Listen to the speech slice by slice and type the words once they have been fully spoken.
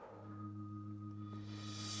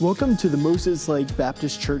Welcome to the Moses Lake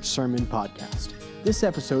Baptist Church Sermon Podcast. This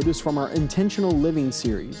episode is from our Intentional Living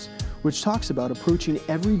series, which talks about approaching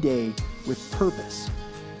every day with purpose.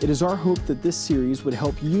 It is our hope that this series would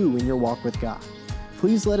help you in your walk with God.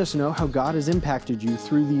 Please let us know how God has impacted you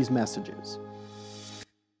through these messages.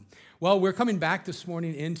 Well, we're coming back this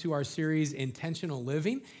morning into our series, Intentional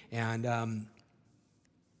Living, and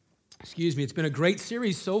it's been a great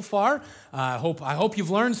series so far. I hope you've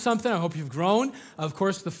learned something. I hope you've grown. Of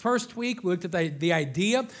course, the first week we looked at the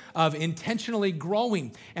idea of intentionally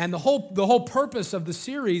growing, and the whole purpose of the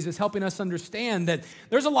series is helping us understand that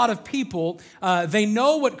there's a lot of people. They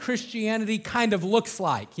know what Christianity kind of looks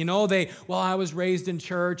like. I was raised in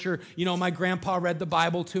church, or my grandpa read the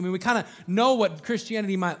Bible to me. We kind of know what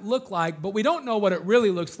Christianity might look like, but we don't know what it really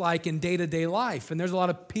looks like in day-to-day life. And there's a lot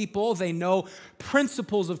of people, they know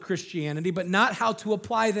principles of Christianity, but not how to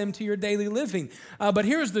apply them to your daily living. But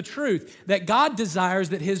here's the truth, that God desires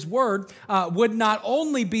that His Word would not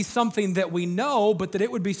only be something that we know, but that it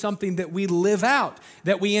would be something that we live out,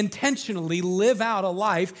 that we intentionally live out a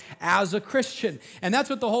life as a Christian. And that's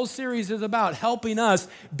what the whole series is about, helping us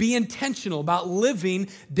be intentional about living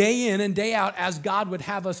day in and day out as God would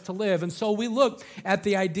have us to live. And so we look at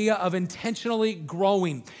the idea of intentionally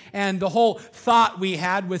growing. And the whole thought we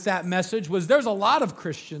had with that message was there's a lot of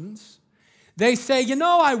Christians, they say,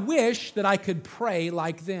 I wish that I could pray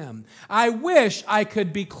like them. I wish I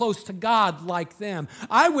could be close to God like them.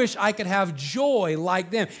 I wish I could have joy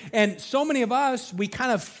like them. And so many of us, we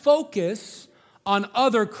kind of focus on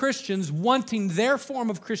other Christians wanting their form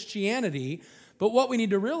of Christianity. But what we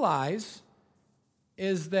need to realize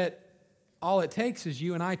is that all it takes is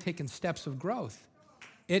you and I taking steps of growth.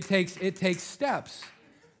 It takes steps.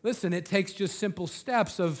 Listen, it takes just simple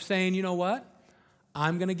steps of saying, you know what?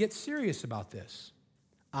 I'm going to get serious about this.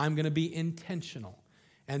 I'm going to be intentional.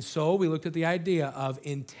 And so we looked at the idea of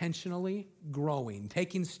intentionally growing,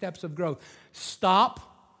 taking steps of growth. Stop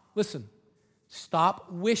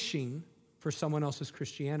wishing for someone else's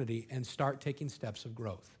Christianity and start taking steps of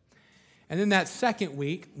growth. And then that second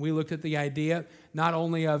week, we looked at the idea not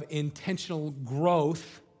only of intentional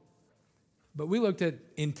growth, but we looked at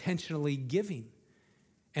intentionally giving.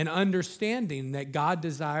 And understanding that God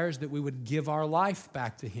desires that we would give our life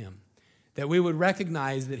back to Him, that we would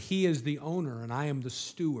recognize that He is the owner and I am the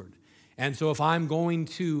steward. And so if I'm going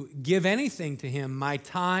to give anything to Him, my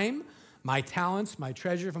time, my talents, my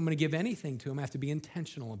treasure, if I'm going to give anything to Him, I have to be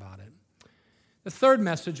intentional about it. The third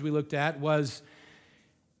message we looked at was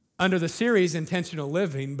under the series Intentional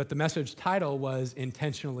Living, but the message title was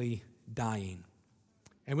Intentionally Dying.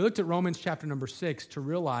 And we looked at Romans chapter number 6 to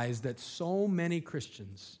realize that so many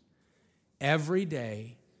Christians every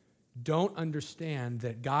day don't understand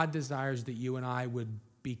that God desires that you and I would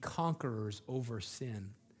be conquerors over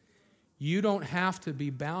sin. You don't have to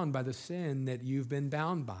be bound by the sin that you've been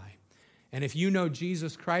bound by. And if you know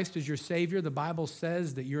Jesus Christ as your Savior, the Bible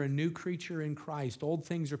says that you're a new creature in Christ. Old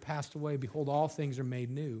things are passed away. Behold, all things are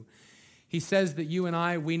made new. He says that you and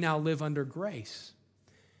I, we now live under grace.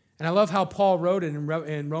 And I love how Paul wrote it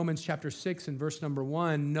in Romans chapter 6 and verse number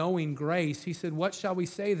 1, knowing grace. He said, what shall we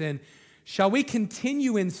say then? Shall we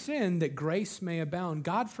continue in sin that grace may abound?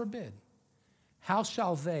 God forbid. How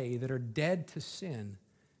shall they that are dead to sin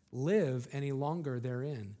live any longer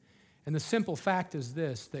therein? And the simple fact is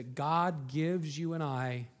this, that God gives you and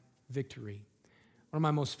I victory. One of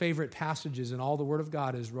my most favorite passages in all the Word of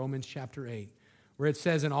God is Romans chapter 8, where it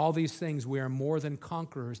says, in all these things we are more than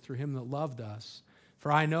conquerors through Him that loved us.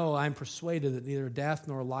 For I know, I am persuaded that neither death,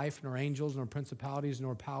 nor life, nor angels, nor principalities,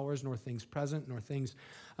 nor powers, nor things present, nor things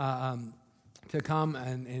to come.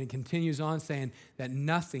 And it continues on saying that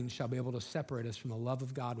nothing shall be able to separate us from the love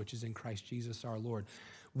of God, which is in Christ Jesus our Lord.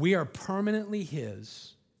 We are permanently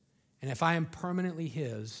His. And if I am permanently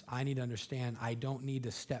His, I need to understand I don't need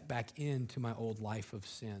to step back into my old life of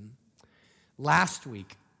sin. Last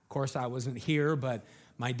week, of course, I wasn't here, but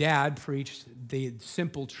my dad preached the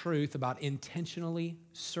simple truth about intentionally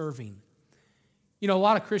serving. A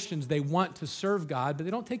lot of Christians, they want to serve God, but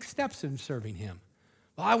they don't take steps in serving Him.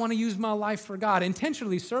 Well, I want to use my life for God.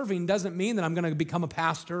 Intentionally serving doesn't mean that I'm going to become a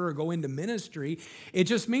pastor or go into ministry. It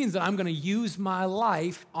just means that I'm going to use my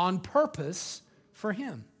life on purpose for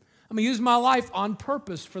Him. I'm going to use my life on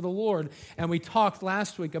purpose for the Lord. And we talked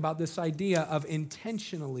last week about this idea of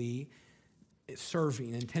intentionally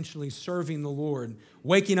serving the Lord,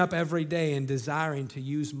 waking up every day and desiring to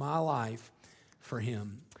use my life for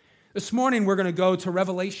Him. This morning, we're going to go to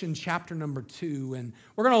Revelation chapter number 2, and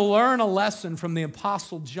we're going to learn a lesson from the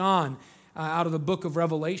Apostle John out of the book of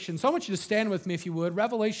Revelation. So I want you to stand with me if you would.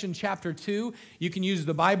 Revelation chapter 2, you can use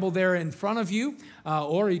the Bible there in front of you,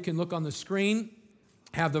 or you can look on the screen.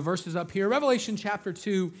 have the verses up here. Revelation chapter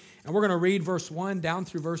 2, and we're going to read verse 1 down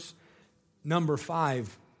through verse number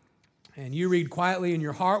 5. And you read quietly in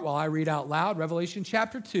your heart while I read out loud. Revelation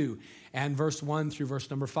chapter 2 and verse 1 through verse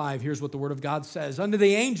number 5. Here's what the word of God says. Unto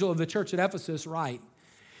the angel of the church at Ephesus write,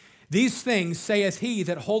 These things saith he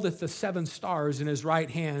that holdeth the 7 stars in his right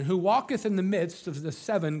hand, who walketh in the midst of the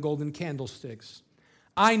 7 golden candlesticks.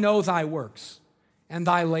 I know thy works, and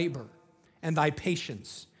thy labor, and thy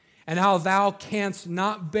patience, and how thou canst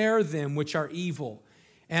not bear them which are evil.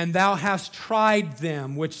 And thou hast tried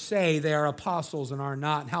them which say they are apostles and are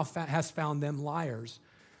not, and how hast found them liars,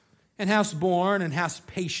 and hast borne and hast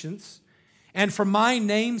patience, and for my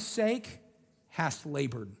name's sake hast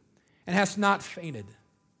labored, and hast not fainted.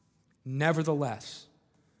 Nevertheless,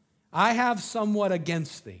 I have somewhat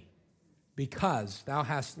against thee, because thou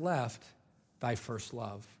hast left thy first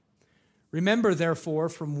love. Remember, therefore,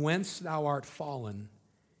 from whence thou art fallen,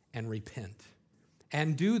 and repent,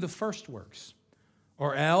 and do the first works,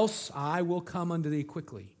 or else I will come unto thee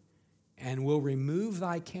quickly, and will remove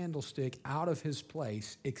thy candlestick out of his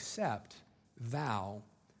place, except thou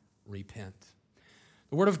repent.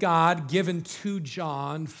 The word of God given to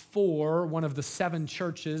John for one of the 7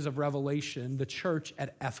 churches of Revelation, the church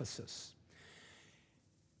at Ephesus.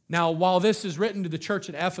 Now, while this is written to the church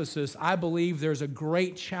at Ephesus, I believe there's a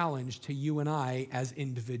great challenge to you and I as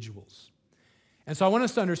individuals. And so I want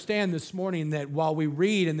us to understand this morning that while we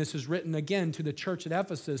read, and this is written again to the church at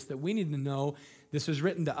Ephesus, that we need to know this is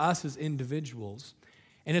written to us as individuals.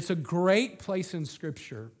 And it's a great place in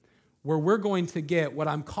Scripture where we're going to get what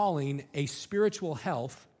I'm calling a spiritual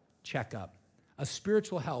health checkup. A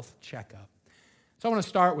spiritual health checkup. So I want to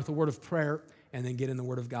start with a word of prayer and then get in the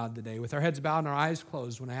Word of God today. With our heads bowed and our eyes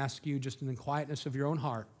closed, when I ask you, just in the quietness of your own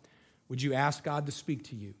heart, would you ask God to speak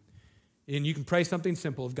to you? And you can pray something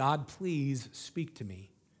simple. God, please speak to me.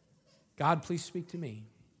 God, please speak to me.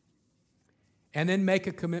 And then make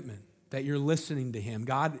a commitment that you're listening to Him.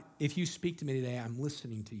 God, if you speak to me today, I'm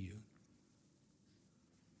listening to you.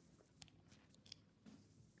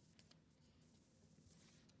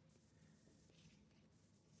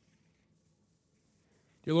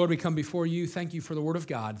 Dear Lord, we come before you. Thank you for the Word of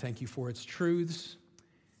God. Thank you for its truths.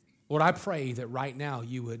 Lord, I pray that right now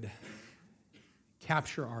you would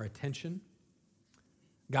capture our attention.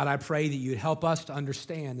 God, I pray that you'd help us to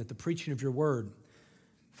understand that the preaching of your word,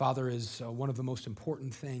 Father, is one of the most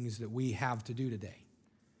important things that we have to do today.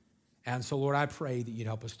 And so, Lord, I pray that you'd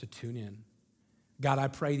help us to tune in. God, I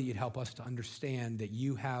pray that you'd help us to understand that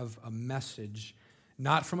you have a message,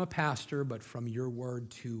 not from a pastor, but from your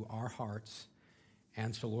word to our hearts.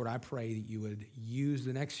 And so, Lord, I pray that you would use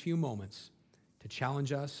the next few moments to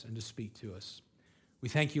challenge us and to speak to us. We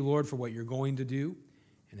thank you, Lord, for what you're going to do,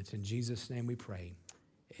 and it's in Jesus' name we pray.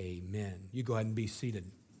 Amen. You go ahead and be seated.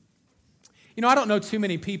 You know, I don't know too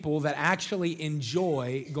many people that actually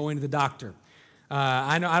enjoy going to the doctor.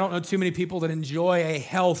 I don't know too many people that enjoy a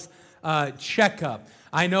health checkup.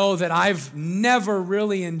 I know that I've never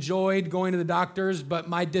really enjoyed going to the doctors, but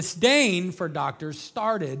my disdain for doctors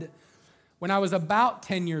started when I was about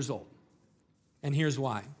 10 years old. And here's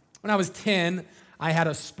why. When I was 10, I had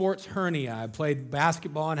a sports hernia. I played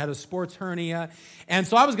basketball and had a sports hernia. And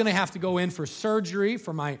so I was going to have to go in for surgery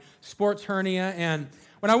for my sports hernia. And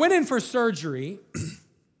when I went in for surgery,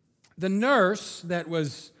 the nurse that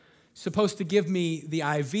was supposed to give me the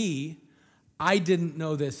IV, I didn't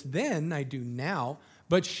know this then, I do now,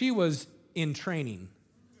 but she was in training.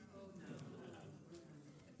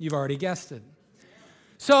 You've already guessed it.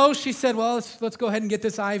 So she said, well, let's go ahead and get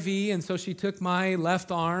this IV. And so she took my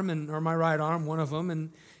left arm, or my right arm, one of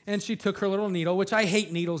them, and she took her little needle, which I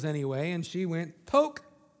hate needles anyway, and she went, poke.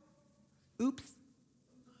 Oops.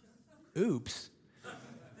 Oops.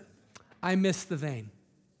 I missed the vein.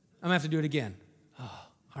 I'm going to have to do it again. Oh,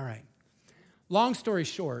 all right. Long story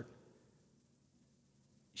short,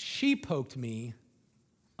 she poked me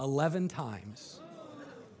 11 times.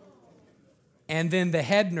 And then the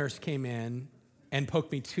head nurse came in and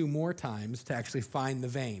poked me 2 more times to actually find the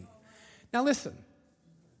vein. Now listen,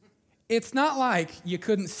 it's not like you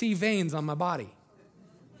couldn't see veins on my body.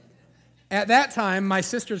 At that time, my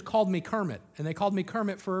sisters called me Kermit, and they called me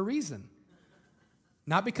Kermit for a reason.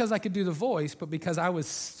 Not because I could do the voice, but because I was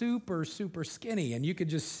super, super skinny, and you could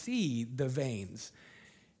just see the veins.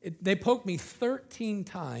 They poked me 13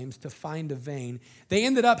 times to find a vein. They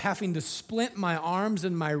ended up having to splint my arms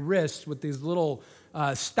and my wrists with these little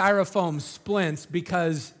styrofoam splints,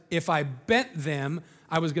 because if I bent them,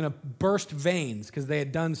 I was going to burst veins because they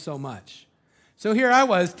had done so much. So here I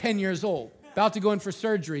was, 10 years old, about to go in for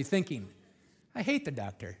surgery, thinking, I hate the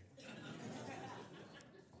doctor.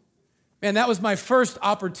 And that was my first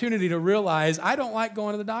opportunity to realize I don't like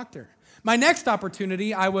going to the doctor. My next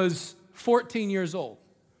opportunity, I was 14 years old.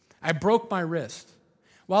 I broke my wrist.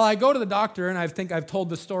 Well, I go to the doctor, and I think I've told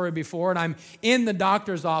the story before, and I'm in the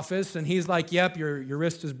doctor's office, and he's like, yep, your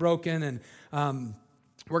wrist is broken, and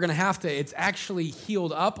we're going to have to, it's actually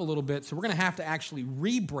healed up a little bit, so we're going to have to actually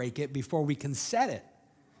re-break it before we can set it.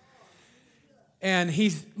 And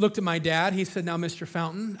he looked at my dad. He said, now, Mr.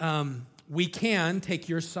 Fountain, we can take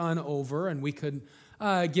your son over, and we could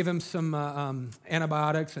give him some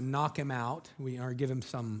antibiotics and knock him out. Or give him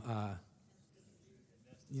some,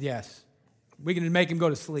 yes. We can make him go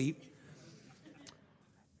to sleep.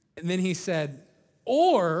 And then he said,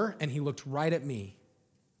 or, and he looked right at me,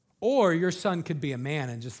 or your son could be a man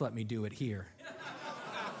and just let me do it here.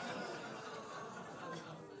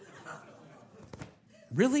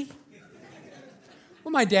 Really?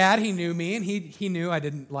 Well, my dad, he knew me, and he knew I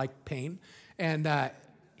didn't like pain. And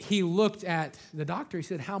he looked at the doctor. He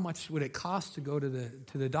said, how much would it cost to go to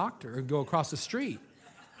the doctor or go across the street?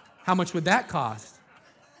 How much would that cost?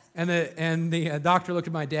 And the doctor looked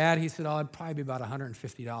at my dad. He said, it'd probably be about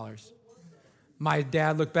 $150. My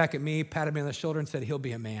dad looked back at me, patted me on the shoulder, and said, he'll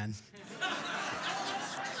be a man.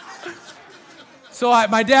 So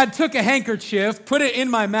my dad took a handkerchief, put it in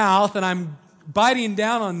my mouth, and I'm biting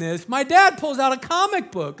down on this. My dad pulls out a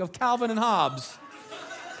comic book of Calvin and Hobbes.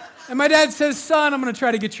 And my dad says, son, I'm going to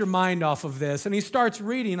try to get your mind off of this. And he starts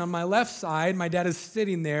reading on my left side. My dad is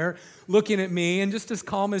sitting there looking at me and just as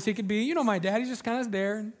calm as he could be. You know my dad, he's just kind of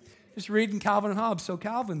there and just reading Calvin and Hobbes. So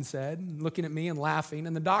Calvin said, and looking at me and laughing.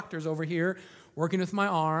 And the doctor's over here working with my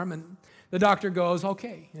arm. And the doctor goes,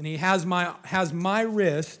 okay. And he has my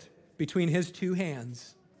wrist between his two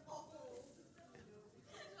hands.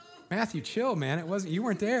 Matthew, chill, man. You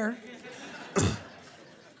weren't there.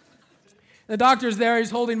 The doctor's there, he's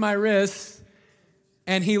holding my wrist,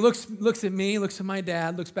 and he looks at me, looks at my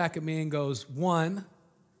dad, looks back at me and goes, 1,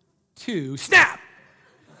 2, snap!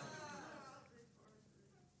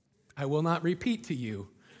 I will not repeat to you.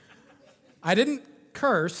 I didn't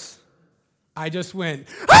curse, I just went,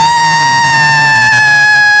 ah!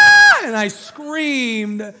 And I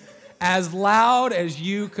screamed as loud as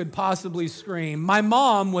you could possibly scream. My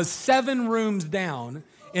mom was 7 rooms down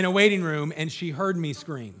in a waiting room, and she heard me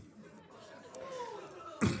scream.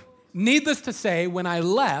 Needless to say, when I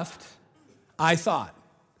left, I thought,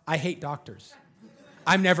 I hate doctors.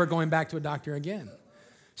 I'm never going back to a doctor again.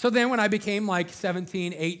 So then when I became like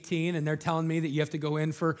 17, 18, and they're telling me that you have to go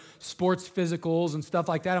in for sports physicals and stuff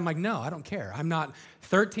like that, I'm like, no, I don't care. I'm not.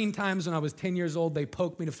 13 times when I was 10 years old, they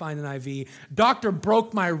poked me to find an IV. Doctor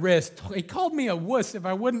broke my wrist. He called me a wuss if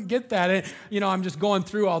I wouldn't get that. And, I'm just going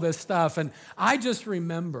through all this stuff. And I just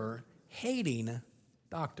remember hating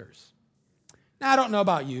doctors. Now, I don't know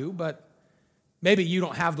about you, but maybe you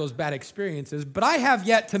don't have those bad experiences, but I have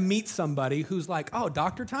yet to meet somebody who's like, oh,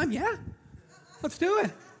 doctor time? Yeah, let's do it.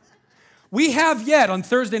 We have yet, on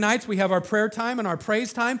Thursday nights, we have our prayer time and our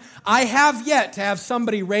praise time. I have yet to have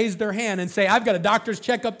somebody raise their hand and say, I've got a doctor's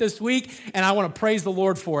checkup this week, and I want to praise the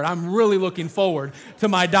Lord for it. I'm really looking forward to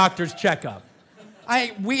my doctor's checkup.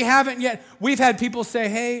 We haven't yet. We've had people say,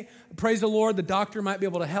 hey, praise the Lord, the doctor might be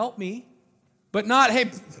able to help me, but not, hey,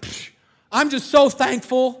 I'm just so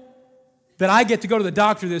thankful that I get to go to the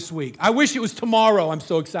doctor this week. I wish it was tomorrow. I'm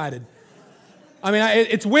so excited. I mean,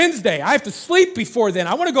 it's Wednesday. I have to sleep before then.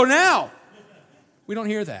 I want to go now. We don't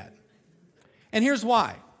hear that. And here's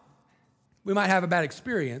why. We might have a bad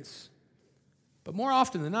experience, but more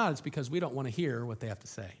often than not, it's because we don't want to hear what they have to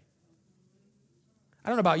say. I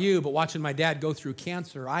don't know about you, but watching my dad go through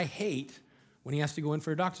cancer, I hate when he has to go in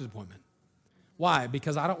for a doctor's appointment. Why?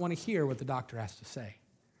 Because I don't want to hear what the doctor has to say.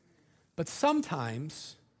 But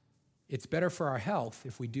sometimes it's better for our health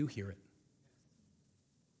if we do hear it.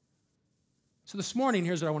 So this morning,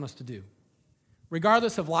 here's what I want us to do.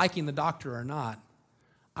 Regardless of liking the doctor or not,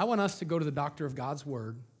 I want us to go to the doctor of God's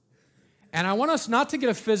word. And I want us not to get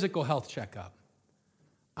a physical health checkup.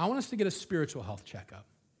 I want us to get a spiritual health checkup.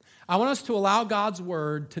 I want us to allow God's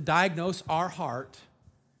word to diagnose our heart,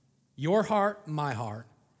 your heart, my heart.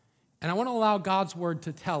 And I want to allow God's word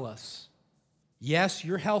to tell us, yes,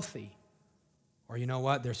 you're healthy. Or you know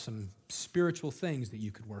what? There's some spiritual things that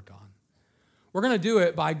you could work on. We're going to do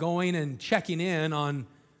it by going and checking in on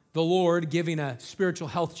the Lord, giving a spiritual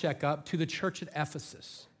health checkup to the church at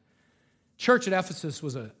Ephesus. Church at Ephesus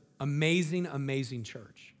was an amazing, amazing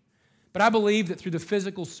church. But I believe that through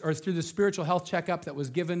the spiritual health checkup that was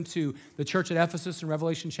given to the church at Ephesus in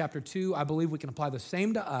Revelation chapter 2, I believe we can apply the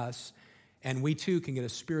same to us and we too can get a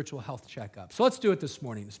spiritual health checkup. So let's do it this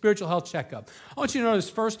morning, a spiritual health checkup. I want you to notice,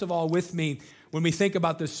 first of all, with me, when we think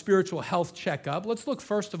about this spiritual health checkup, let's look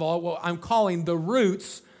first of all at what I'm calling the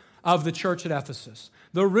roots of the church at Ephesus.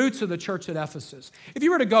 The roots of the church at Ephesus. If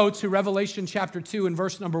you were to go to Revelation chapter 2 and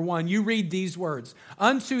verse number 1, you read these words,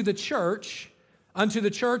 unto the church of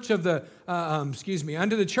the,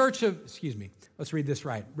 let's read this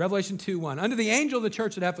right. Revelation 2:1. Unto the angel of the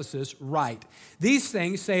church at Ephesus write, these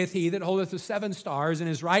things saith he that holdeth the 7 stars in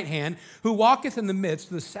his right hand, who walketh in the midst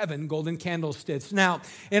of the 7 golden candlesticks. Now,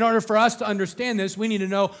 in order for us to understand this, we need to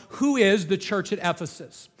know who is the church at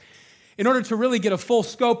Ephesus. In order to really get a full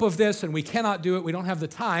scope of this, and we cannot do it, we don't have the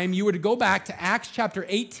time, you would go back to Acts chapter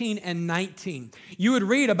 18 and 19. You would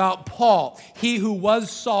read about Paul, he who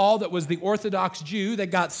was Saul, that was the Orthodox Jew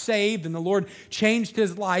that got saved, and the Lord changed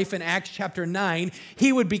his life in Acts chapter 9.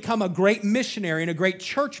 He would become a great missionary and a great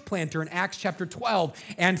church planter in Acts chapter 12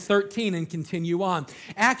 and 13 and continue on.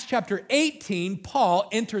 Acts chapter 18, Paul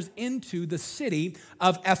enters into the city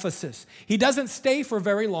of Ephesus. He doesn't stay for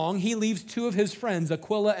very long. He leaves 2 of his friends,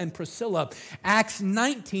 Aquila and Priscilla. Acts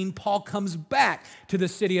 19, Paul comes back to the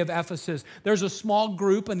city of Ephesus. There's a small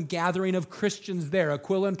group and gathering of Christians there.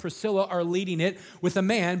 Aquila and Priscilla are leading it with a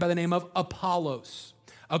man by the name of Apollos.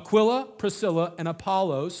 Aquila, Priscilla, and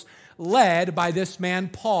Apollos, led by this man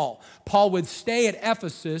Paul. Paul would stay at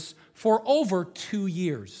Ephesus for over 2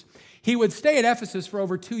 years. He would stay at Ephesus for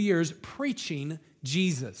over 2 years preaching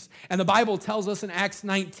Jesus. And the Bible tells us in Acts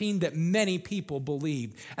 19 that many people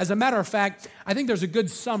believed. As a matter of fact, I think there's a good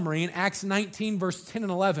summary in Acts 19, verse 10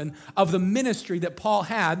 and 11 of the ministry that Paul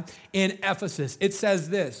had in Ephesus. It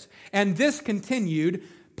says this, and this continued,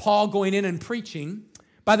 Paul going in and preaching,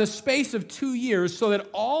 by the space of 2 years, so that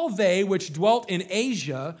all they which dwelt in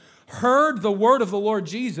Asia heard the word of the Lord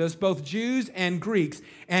Jesus, both Jews and Greeks,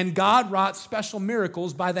 and God wrought special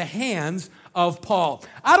miracles by the hands of Paul.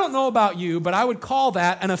 I don't know about you, but I would call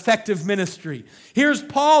that an effective ministry. Here's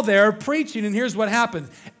Paul there preaching, and here's what happens.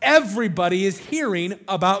 Everybody is hearing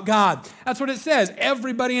about God. That's what it says.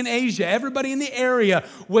 Everybody in Asia, everybody in the area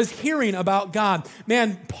was hearing about God.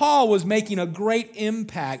 Man, Paul was making a great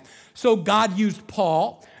impact. So God used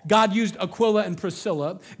Paul. God used Aquila and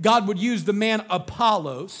Priscilla. God would use the man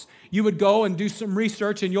Apollos. You would go and do some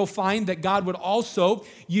research, and you'll find that God would also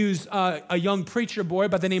use a young preacher boy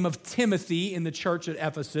by the name of Timothy in the church at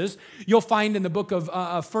Ephesus. You'll find in the book of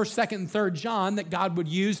 1st, 2nd, and 3rd John that God would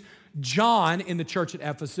use John in the church at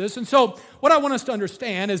Ephesus. And so what I want us to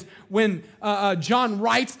understand is when John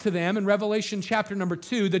writes to them in Revelation chapter number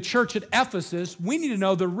 2, the church at Ephesus, we need to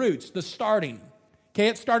know the roots, the starting. Okay,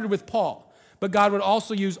 it started with Paul, but God would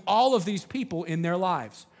also use all of these people in their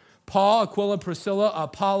lives. Paul, Aquila, Priscilla,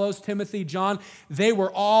 Apollos, Timothy, John, they were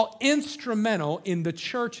all instrumental in the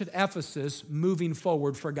church at Ephesus moving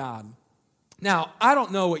forward for God. Now, I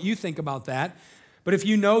don't know what you think about that, but if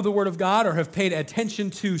you know the Word of God or have paid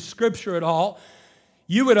attention to Scripture at all,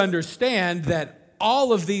 you would understand that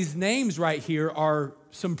all of these names right here are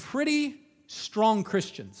some pretty strong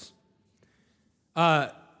Christians.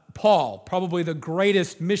 Paul, probably the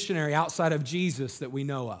greatest missionary outside of Jesus that we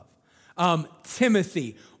know of.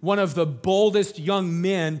 Timothy, one of the boldest young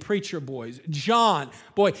men, preacher boys. John,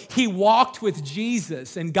 boy, he walked with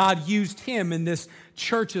Jesus and God used him in this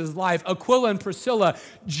church's life. Aquila and Priscilla,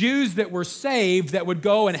 Jews that were saved that would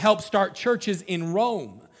go and help start churches in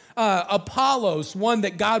Rome. Apollos, one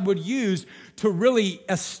that God would use to really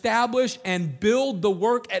establish and build the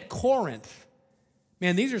work at Corinth.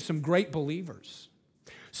 Man, these are some great believers.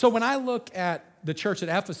 So when I look at the church at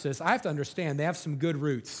Ephesus, I have to understand they have some good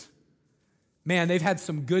roots. Man, they've had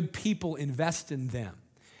some good people invest in them.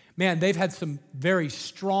 Man, they've had some very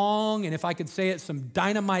strong, and if I could say it, some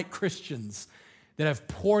dynamite Christians that have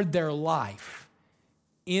poured their life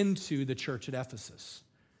into the church at Ephesus.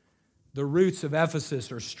 The roots of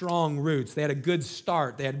Ephesus are strong roots. They had a good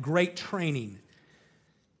start. They had great training.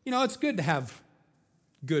 You know, it's good to have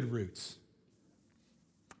good roots.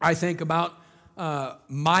 I think about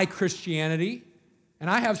my Christianity,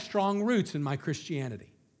 and I have strong roots in my Christianity.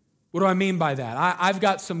 What do I mean by that? I've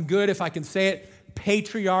got some good, if I can say it,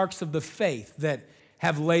 patriarchs of the faith that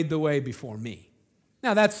have laid the way before me.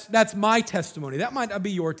 Now, that's my testimony. That might not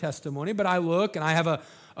be your testimony, but I look and I have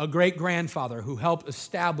a great-grandfather who helped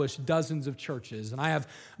establish dozens of churches. And I have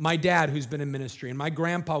my dad who's been in ministry, and my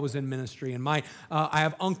grandpa was in ministry, and I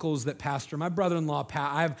have uncles that pastor. My brother-in-law,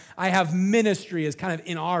 I have ministry as kind of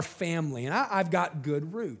in our family, and I've got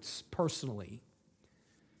good roots personally.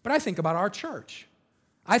 But I think about our church.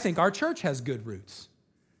 I think our church has good roots.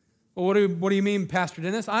 Well, what do you mean, Pastor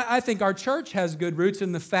Dennis? I think our church has good roots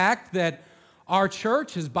in the fact that our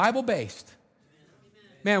church is Bible-based.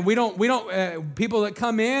 Man, we don't, people that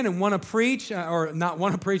come in and want to preach, or not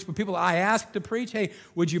want to preach, but people I ask to preach, hey,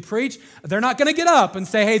 would you preach? They're not going to get up and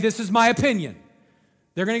say, hey, this is my opinion.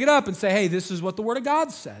 They're going to get up and say, hey, this is what the Word of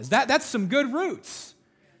God says. That's some good roots.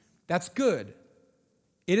 That's good.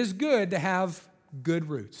 It is good to have good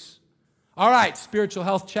roots. All right, spiritual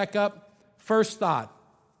health checkup. First thought,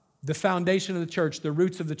 the foundation of the church, the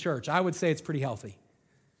roots of the church. I would say it's pretty healthy.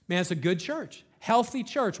 Man, it's a good church. Healthy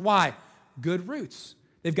church. Why? Good roots.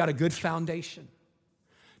 They've got a good foundation.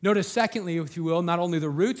 Notice, secondly, if you will, not only the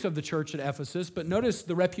roots of the church at Ephesus, but notice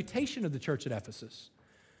the reputation of the church at Ephesus.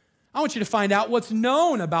 I want you to find out what's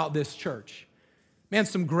known about this church. Man,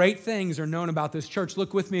 some great things are known about this church.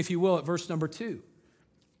 Look with me, if you will, at verse number 2.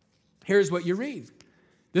 Here's what you read.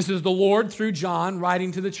 This is the Lord through John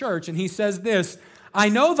writing to the church, and he says this, I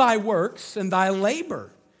know thy works and thy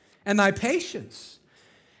labor and thy patience,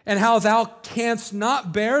 and how thou canst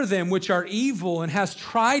not bear them which are evil, and hast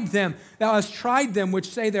tried them. Thou hast tried them which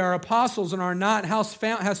say they are apostles and are not, and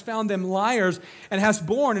hast found them liars, and hast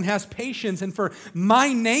borne and hast patience, and for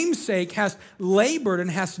my name's sake hast labored and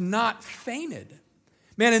hast not fainted.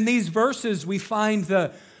 Man, in these verses we find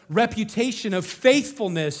the reputation of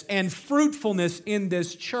faithfulness and fruitfulness in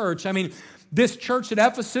this church. I mean, this church at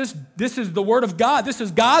Ephesus, this is the Word of God. This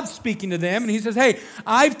is God speaking to them. And he says, hey,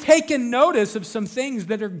 I've taken notice of some things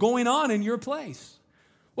that are going on in your place.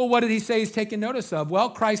 Well, what did he say he's taken notice of? Well,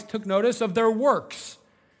 Christ took notice of their works.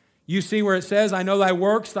 You see where it says, I know thy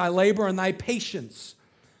works, thy labor, and thy patience.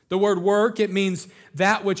 The word work, it means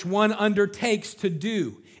that which one undertakes to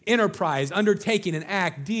do. Enterprise, undertaking, an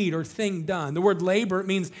act, deed, or thing done. The word labor, it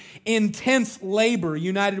means intense labor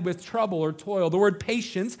united with trouble or toil. The word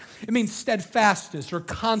patience, it means steadfastness or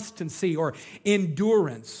constancy or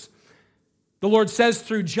endurance. The Lord says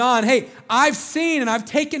through John, hey, I've seen and I've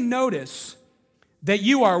taken notice that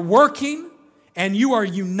you are working and you are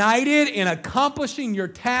united in accomplishing your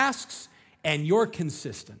tasks and you're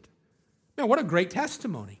consistent. Man, what a great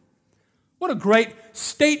testimony. What a great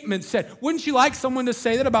statement said. Wouldn't you like someone to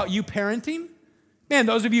say that about you parenting? Man,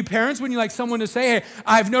 those of you parents, wouldn't you like someone to say, hey,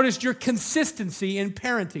 I've noticed your consistency in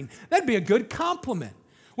parenting? That'd be a good compliment.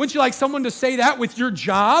 Wouldn't you like someone to say that with your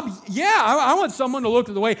job? Yeah, I want someone to look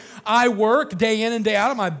at the way I work day in and day out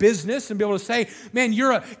of my business and be able to say, man,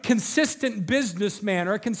 you're a consistent businessman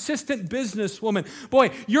or a consistent businesswoman. Boy,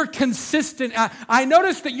 you're consistent. I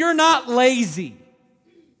noticed that you're not lazy.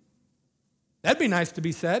 That'd be nice to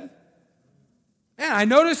be said. Man, I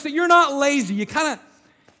noticed that you're not lazy.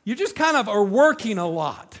 You just kind of are working a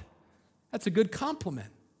lot. That's a good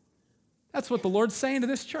compliment. That's what the Lord's saying to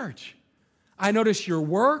this church. I notice your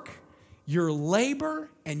work, your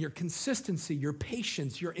labor, and your consistency, your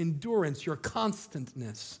patience, your endurance, your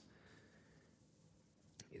constantness.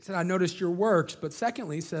 He said, I noticed your works, but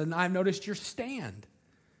secondly, he said, I've noticed your stand.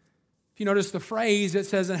 If you notice the phrase, it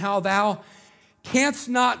says, and how thou canst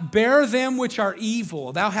not bear them which are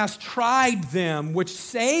evil. Thou hast tried them which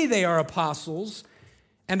say they are apostles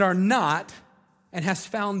and are not, and hast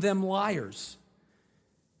found them liars.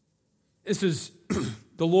 This is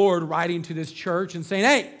the Lord writing to this church and saying,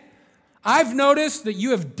 hey, I've noticed that you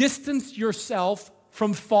have distanced yourself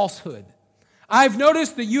from falsehood. I've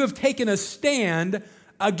noticed that you have taken a stand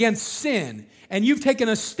against sin. And you've taken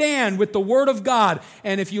a stand with the Word of God.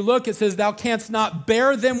 And if you look, it says, thou canst not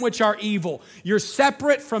bear them which are evil. You're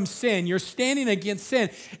separate from sin. You're standing against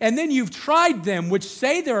sin. And then you've tried them which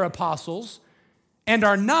say they're apostles and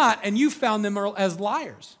are not, and you found them as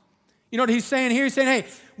liars. You know what he's saying here? He's saying, hey,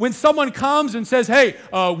 when someone comes and says, hey,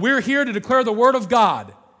 we're here to declare the Word of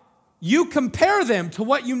God, you compare them to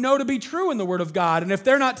what you know to be true in the Word of God. And if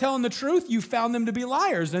they're not telling the truth, you found them to be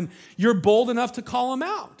liars. And you're bold enough to call them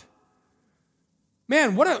out.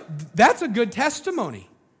 Man, that's a good testimony.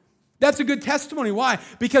 That's a good testimony. Why?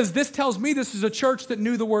 Because this tells me this is a church that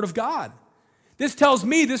knew the Word of God. This tells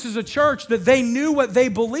me this is a church that they knew what they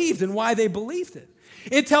believed and why they believed it.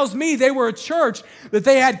 It tells me they were a church that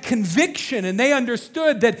they had conviction and they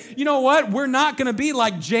understood that, you know what, we're not going to be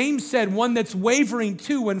like James said, one that's wavering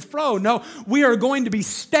to and fro. No, we are going to be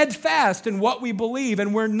steadfast in what we believe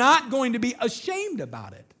and we're not going to be ashamed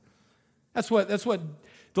about it. That's what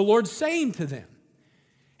the Lord's saying to them.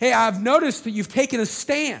 Hey, I've noticed that you've taken a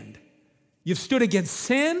stand. You've stood against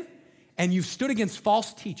sin and you've stood against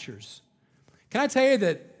false teachers. Can I tell you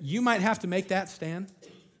that you might have to make that stand?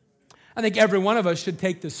 I think every one of us should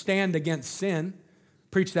take the stand against sin.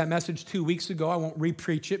 Preached that message 2 weeks ago. I won't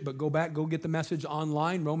re-preach it, but go back, go get the message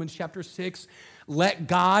online, Romans chapter 6. Let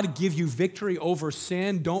God give you victory over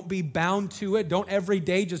sin. Don't be bound to it. Don't every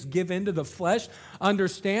day just give in to the flesh.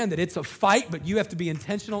 Understand that it's a fight, but you have to be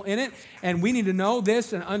intentional in it. And we need to know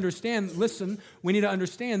this and understand, listen, we need to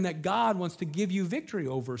understand that God wants to give you victory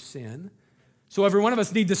over sin. So every one of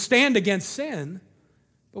us need to stand against sin,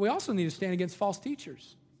 but we also need to stand against false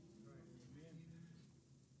teachers.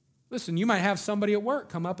 Listen, you might have somebody at work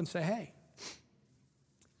come up and say, hey,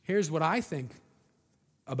 here's what I think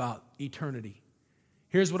about eternity.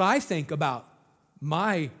 Here's what I think about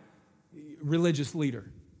my religious leader.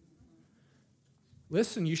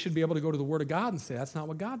 Listen, you should be able to go to the Word of God and say, that's not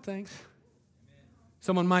what God thinks.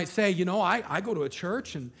 Someone might say, I go to a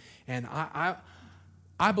church and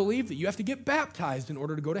I believe that you have to get baptized in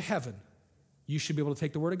order to go to heaven. You should be able to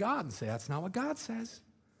take the Word of God and say, that's not what God says.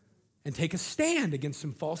 And take a stand against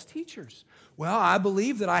some false teachers. Well, I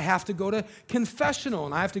believe that I have to go to confessional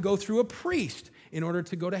and I have to go through a priest in order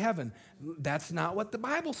to go to heaven. That's not what the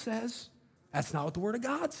Bible says. That's not what the Word of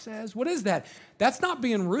God says. What is that? That's not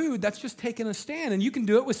being rude. That's just taking a stand. And you can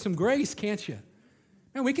do it with some grace, can't you?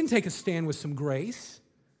 Man, we can take a stand with some grace.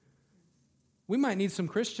 We might need some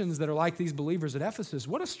Christians that are like these believers at Ephesus.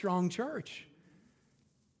 What a strong church.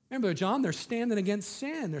 Remember, John, they're standing against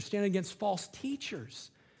sin. They're standing against false teachers.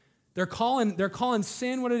 They're calling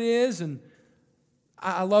sin what it is, and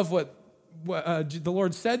I love what the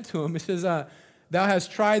Lord said to him. He says, thou hast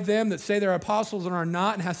tried them that say they're apostles and are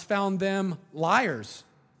not, and hast found them liars.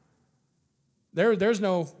 There's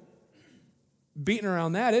no beating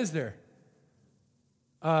around that, is there?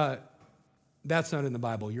 That's not in the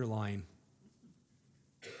Bible. You're lying.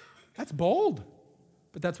 That's bold,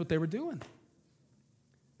 but that's what they were doing.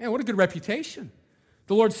 Man, what a good reputation.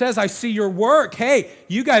 The Lord says, I see your work. Hey,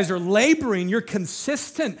 you guys are laboring. You're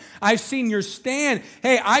consistent. I've seen your stand.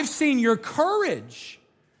 Hey, I've seen your courage.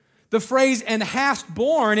 The phrase, and hast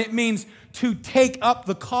borne, it means to take up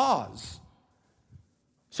the cause.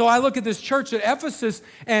 So I look at this church at Ephesus,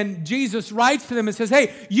 and Jesus writes to them and says,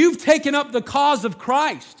 hey, you've taken up the cause of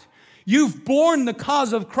Christ. You've borne the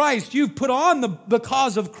cause of Christ. You've put on the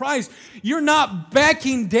cause of Christ. You're not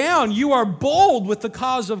backing down. You are bold with the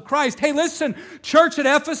cause of Christ. Hey, listen, church at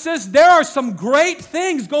Ephesus, there are some great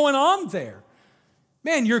things going on there.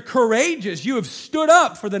 Man, you're courageous. You have stood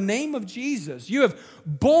up for the name of Jesus. You have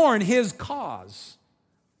borne His cause.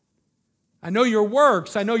 I know your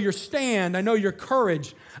works. I know your stand. I know your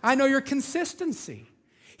courage. I know your consistency.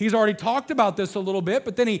 He's already talked about this a little bit,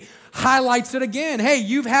 but then he highlights it again. Hey,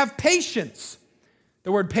 you have patience.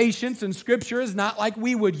 The word patience in Scripture is not like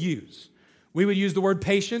we would use. We would use the word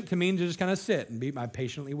patient to mean to just kind of sit and be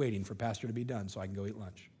patiently waiting for Pastor to be done so I can go eat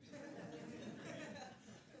lunch.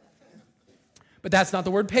 But that's not the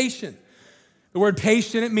word patient. The word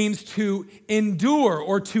patient, it means to endure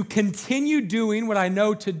or to continue doing what I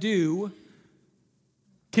know to do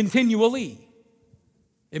continually.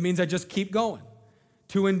 It means I just keep going.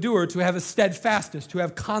 To endure, to have a steadfastness, to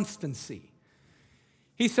have constancy.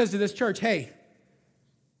 He says to this church, hey,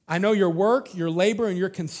 I know your work, your labor, and your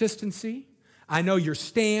consistency. I know your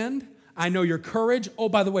stand. I know your courage. Oh,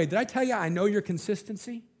 by the way, did I tell you I know your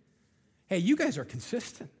consistency? Hey, you guys are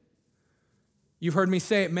consistent. You've heard me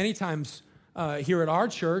say it many times here at our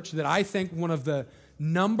church that I think one of the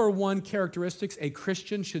number one characteristics a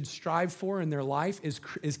Christian should strive for in their life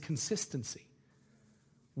is consistency.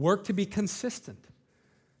 Work to be consistent.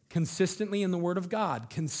 Consistently in the Word of God,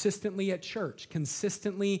 consistently at church,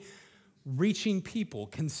 consistently reaching people,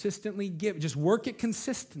 consistently give. Just work at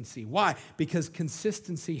consistency. Why? Because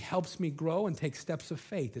consistency helps me grow and take steps of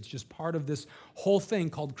faith. It's just part of this whole thing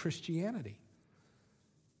called Christianity.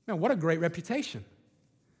 Now, what a great reputation.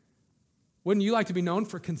 Wouldn't you like to be known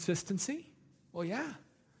for consistency? Well, yeah.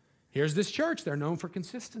 Here's this church. They're known for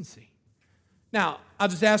consistency. Now, I'll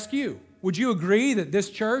just ask you, would you agree that this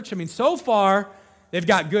church, so far, they've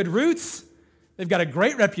got good roots. They've got a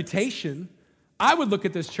great reputation. I would look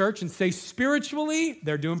at this church and say spiritually,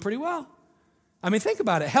 they're doing pretty well. Think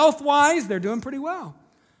about it. Health-wise, they're doing pretty well.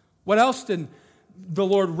 What else did the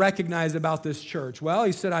Lord recognize about this church? Well,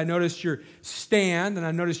 He said, I noticed your stand, and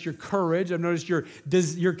I noticed your courage. I've noticed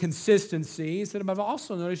your consistency. He said, but I've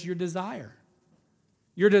also noticed your desire.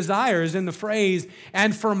 Your desire is in the phrase,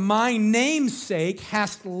 and for my name's sake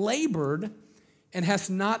hast labored and hast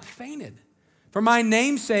not fainted. For my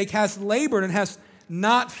name's sake hast labored and hast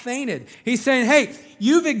not fainted. He's saying, hey,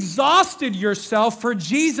 you've exhausted yourself for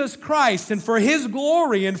Jesus Christ and for His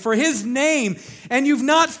glory and for His name, and you've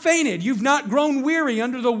not fainted. You've not grown weary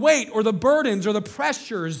under the weight or the burdens or the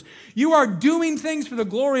pressures. You are doing things for the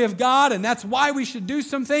glory of God, and that's why we should do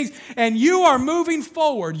some things, and you are moving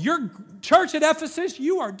forward. Your church at Ephesus,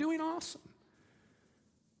 you are doing awesome.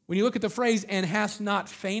 When you look at the phrase, and hast not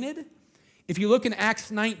fainted, if you look in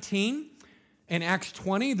Acts 19 and Acts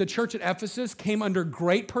 20, the church at Ephesus came under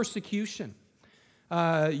great persecution.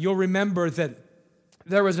 You'll remember that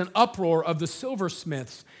there was an uproar of the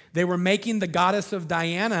silversmiths. They were making the goddess of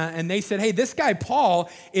Diana, and they said, hey, this guy Paul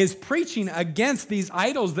is preaching against these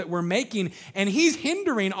idols that we're making, and he's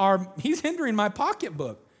hindering my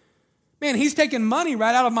pocketbook. Man, he's taking money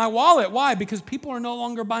right out of my wallet. Why? Because people are no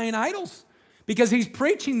longer buying idols. Because he's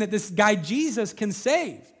preaching that this guy Jesus can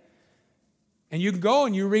save. And you go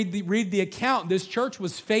and you read the account. This church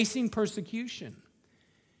was facing persecution.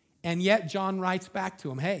 And yet John writes back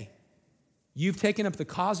to him, hey, you've taken up the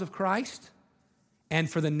cause of Christ, and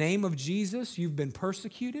for the name of Jesus, you've been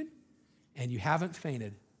persecuted, and you haven't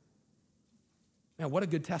fainted. Man, what a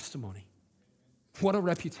good testimony. What a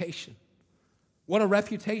reputation. What a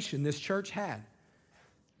reputation this church had.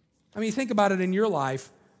 I mean, think about it in your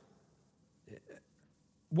life.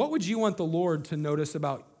 What would you want the Lord to notice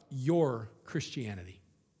about your Christianity?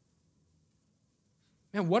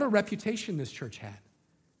 Man, what a reputation this church had.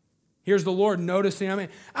 Here's the Lord noticing. I mean,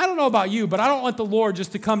 I don't know about you, but I don't want the Lord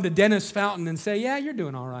just to come to Dennis Fountain and say, yeah, you're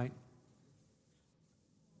doing all right.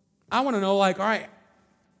 I want to know, like, all right,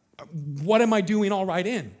 what am I doing all right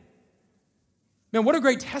in? Man, what a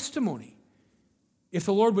great testimony if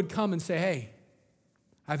the Lord would come and say, hey,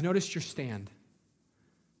 I've noticed your stand.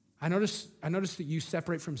 I noticed that you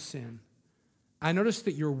separate from sin. I noticed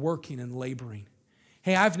that you're working and laboring.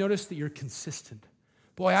 Hey, I've noticed that you're consistent.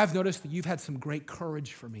 Boy, I've noticed that you've had some great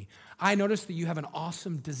courage for me. I noticed that you have an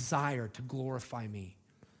awesome desire to glorify me.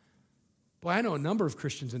 Boy, I know a number of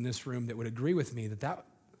Christians in this room that would agree with me that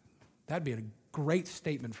that'd be a great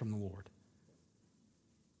statement from the Lord.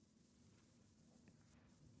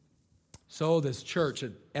 So this church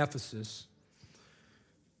at Ephesus,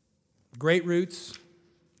 great roots,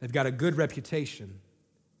 they've got a good reputation.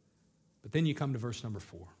 But then you come to verse number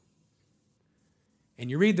 4. And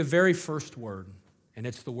you read the very first word, and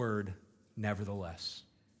it's the word nevertheless.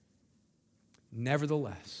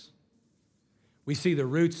 Nevertheless. We see the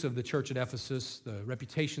roots of the church at Ephesus, the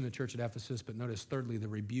reputation of the church at Ephesus, but notice thirdly the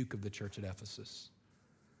rebuke of the church at Ephesus.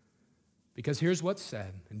 Because here's what's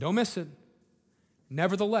said, and don't miss it.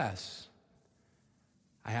 Nevertheless,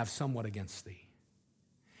 I have somewhat against thee.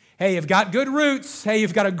 Hey, you've got good roots. Hey,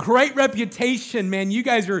 you've got a great reputation, man.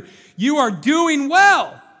 You are doing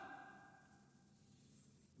well.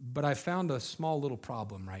 But I found a small little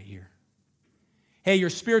problem right here. Hey,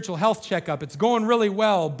 your spiritual health checkup, it's going really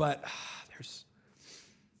well, but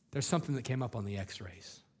there's something that came up on the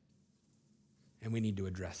x-rays, and we need to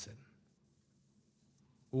address it.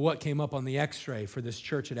 What came up on the x-ray for this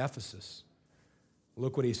church at Ephesus?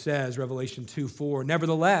 Look what he says, Revelation 2:4.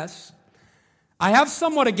 Nevertheless, I have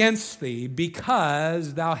somewhat against thee,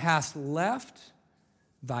 because thou hast left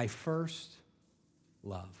thy first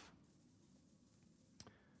love.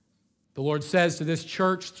 The Lord says to this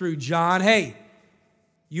church through John, hey,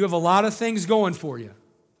 you have a lot of things going for you.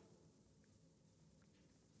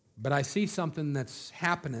 But I see something that's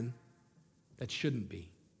happening that shouldn't be.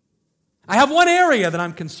 I have one area that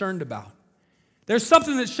I'm concerned about. There's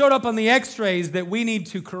something that showed up on the x-rays that we need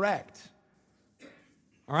to correct.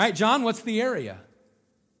 All right, John, what's the area?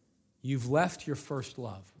 You've left your first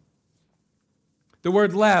love. The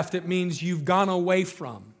word left, it means you've gone away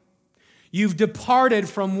from. You've departed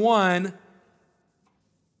from one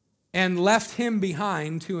and left him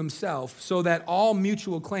behind to himself, so that all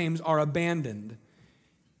mutual claims are abandoned.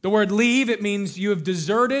 The word leave, it means you have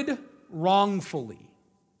deserted wrongfully.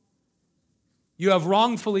 You have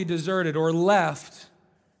wrongfully deserted or left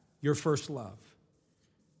your first love.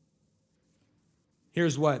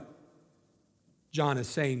 Here's what John is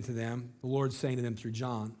saying to them. The Lord's saying to them through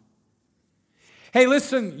John. Hey,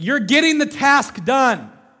 listen, you're getting the task done,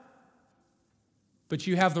 but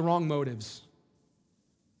you have the wrong motives.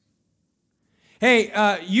 Hey,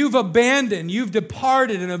 you've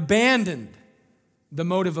departed and abandoned the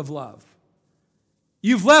motive of love.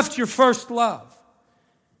 You've left your first love.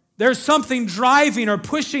 There's something driving or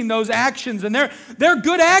pushing those actions, and they're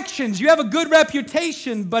good actions. You have a good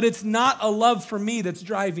reputation, but it's not a love for me that's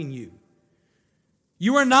driving you.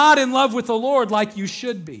 You are not in love with the Lord like you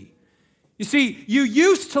should be. You see, you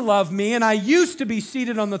used to love me, and I used to be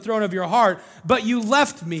seated on the throne of your heart, but you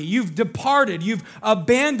left me. You've departed. You've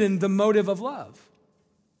abandoned the motive of love.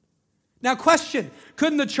 Now, question,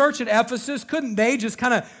 couldn't the church at Ephesus, couldn't they just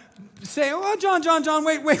kind of say, oh, John,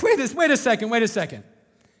 wait a second.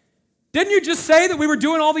 Didn't you just say that we were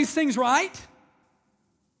doing all these things right?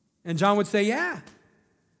 And John would say, yeah.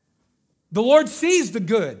 The Lord sees the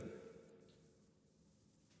good.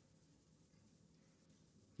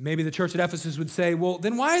 Maybe the church at Ephesus would say, well,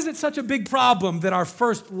 then why is it such a big problem that our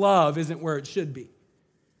first love isn't where it should be?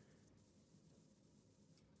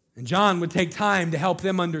 And John would take time to help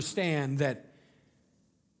them understand that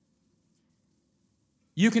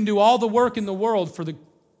you can do all the work in the world for the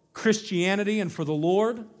Christianity and for the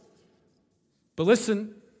Lord. But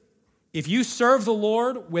listen, if you serve the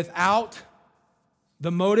Lord without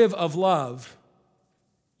the motive of love,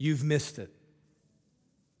 you've missed it.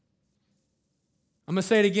 I'm going to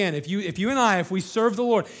say it again. If you and I, if we serve the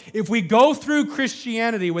Lord, if we go through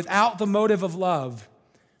Christianity without the motive of love,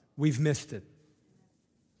 we've missed it.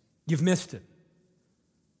 You've missed it.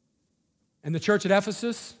 And the church at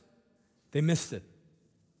Ephesus, they missed it.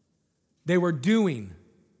 They were doing,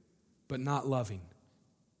 but not loving.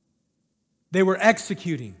 They were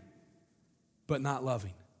executing, but not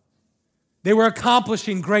loving. They were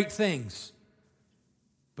accomplishing great things,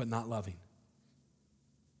 but not loving.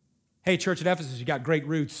 Hey, church at Ephesus, you got great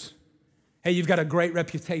roots. Hey, you've got a great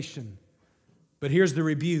reputation. But here's the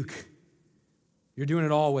rebuke. You're doing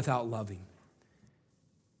it all without loving.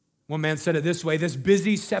 One man said it this way, this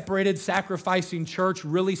busy, separated, sacrificing church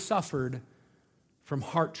really suffered from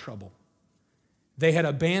heart trouble. They had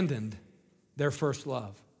abandoned their first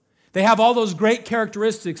love. They have all those great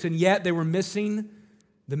characteristics, and yet they were missing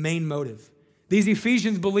the main motive. These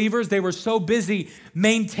Ephesians believers, they were so busy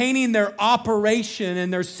maintaining their operation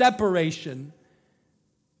and their separation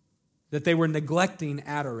that they were neglecting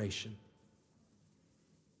adoration.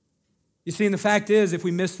 You see, and the fact is, if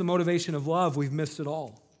we miss the motivation of love, we've missed it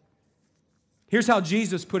all. Here's how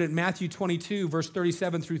Jesus put it in Matthew 22, verse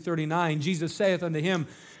 37 through 39. Jesus saith unto him,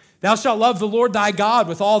 Thou shalt love the Lord thy God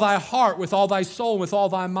with all thy heart, with all thy soul, with all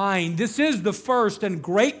thy mind. This is the first and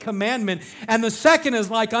great commandment, and the second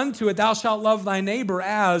is like unto it, thou shalt love thy neighbor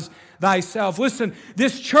as thyself. Listen,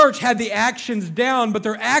 this church had the actions down, but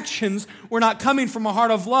their actions were not coming from a heart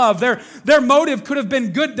of love. Their motive could have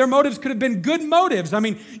been good. Their motives could have been good motives. I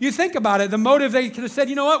mean, you think about it. The motive, they could have said,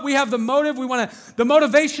 you know what? We have the motive. We want the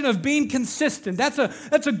motivation of being consistent. That's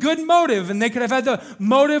a good motive. And they could have had the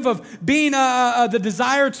motive of being the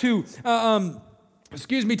desire to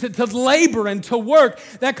labor and to work.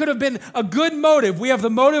 That could have been a good motive. We have the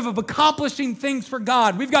motive of accomplishing things for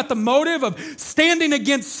God. We've got the motive of standing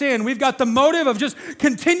against sin. We've got the motive of just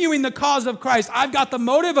continuing the cause of Christ. I've got the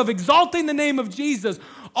motive of exalting the name of Jesus.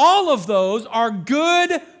 All of those are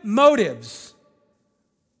good motives,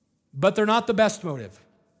 but they're not the best motive.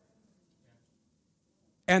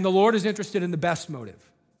 And the Lord is interested in the best motive.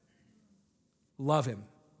 Love Him.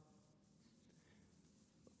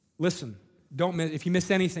 Listen. If you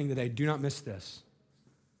miss anything today, do not miss this.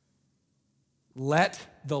 Let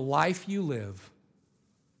the life you live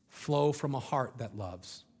flow from a heart that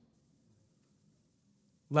loves.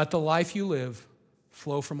 Let the life you live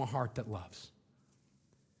flow from a heart that loves.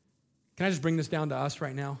 Can I just bring this down to us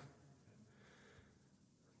right now?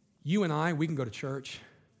 You and I, we can go to church.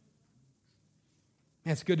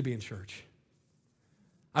 Man, it's good to be in church.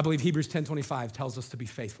 I believe Hebrews 10:25 tells us to be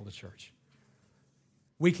faithful to church.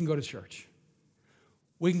 We can go to church.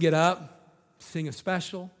 We can get up, sing a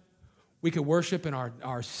special. We could worship in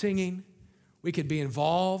our singing. We could be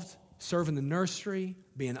involved, serve in the nursery,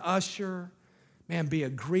 be an usher, be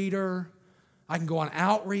a greeter. I can go on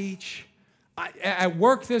outreach. At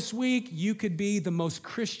work this week, you could be the most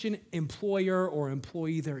Christian employer or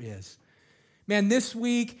employee there is. Man, this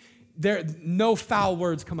week, no foul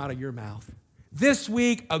words come out of your mouth. This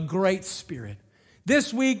week, a great spirit.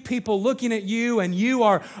 This week, people looking at you and you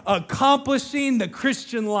are accomplishing the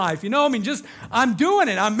Christian life. I'm doing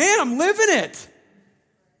it. I'm living it.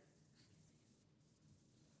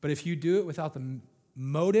 But if you do it without the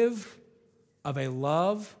motive of a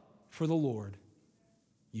love for the Lord,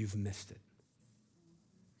 you've missed it.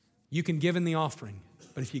 You can give in the offering,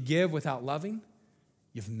 but if you give without loving,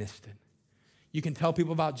 you've missed it. You can tell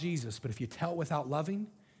people about Jesus, but if you tell without loving,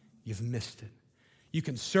 you've missed it. You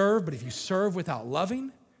can serve, but if you serve without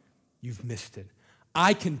loving, you've missed it.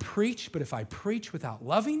 I can preach, but if I preach without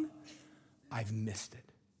loving, I've missed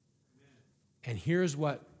it. And here's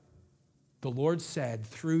what the Lord said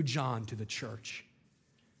through John to the church.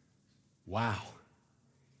 Wow.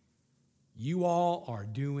 You all are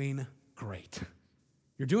doing great.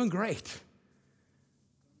 You're doing great.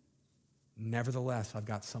 Nevertheless, I've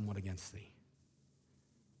got somewhat against thee.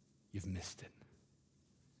 You've missed it.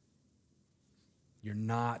 You're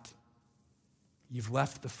not You've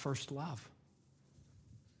left the first love.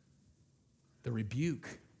 The rebuke.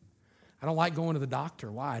 I don't like going to the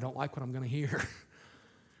doctor. Why? I don't like what I'm going to hear.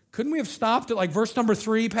 Couldn't we have stopped at like verse number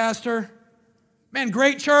 3, Pastor? Man,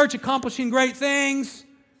 great church, accomplishing great things.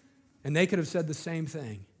 And they could have said the same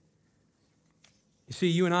thing. You see,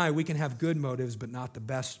 you and I, we can have good motives, but not the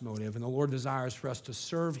best motive. And the Lord desires for us to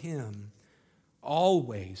serve Him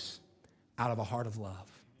always out of a heart of love.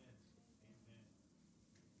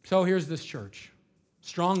 So here's this church.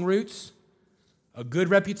 Strong roots, a good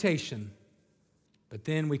reputation, but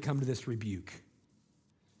then we come to this rebuke.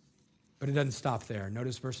 But it doesn't stop there.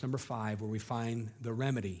 Notice verse number 5 where we find the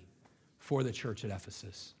remedy for the church at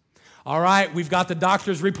Ephesus. All right, we've got the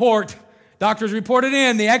doctor's report. Doctor's reported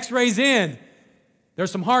in, the x-ray's in.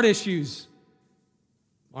 There's some heart issues.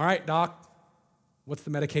 All right, doc, what's the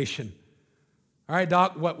medication? All right,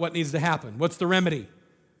 doc, what needs to happen? What's the remedy?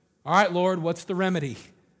 All right, Lord, what's the remedy?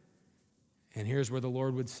 And here's where the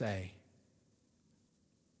Lord would say,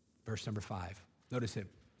 verse number 5. Notice it.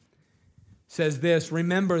 Says this,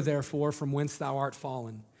 remember therefore from whence thou art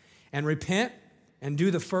fallen, and repent and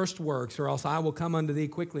do the first works, or else I will come unto thee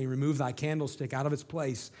quickly and remove thy candlestick out of its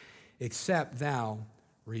place, except thou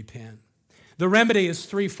repent. The remedy is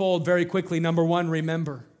threefold very quickly. Number 1,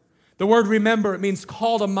 remember. The word remember, it means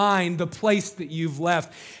call to mind the place that you've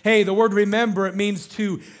left. Hey, the word remember, it means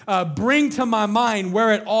to bring to my mind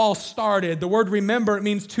where it all started. The word remember, it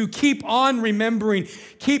means to keep on remembering,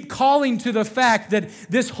 keep calling to the fact that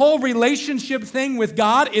this whole relationship thing with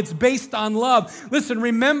God, it's based on love. Listen,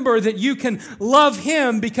 remember that you can love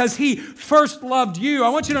Him because He first loved you. I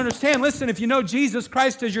want you to understand, listen, if you know Jesus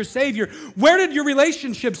Christ as your Savior, where did your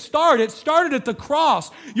relationship start? It started at the cross.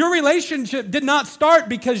 Your relationship did not start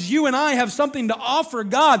because you and I have something to offer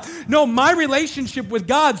God. No, my relationship with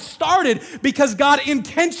God started because God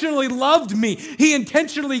intentionally loved me. He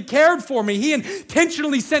intentionally cared for me. He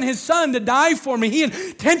intentionally sent His Son to die for me. He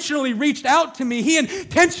intentionally reached out to me. He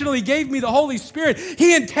intentionally gave me the Holy Spirit.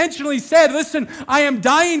 He intentionally said, listen, I am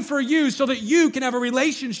dying for you so that you can have a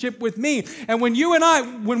relationship with me. And when you and I,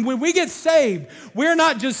 when we get saved, we're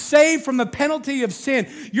not just saved from the penalty of sin.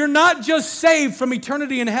 You're not just saved from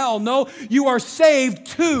eternity in hell. No, you are saved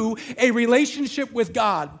to a relationship with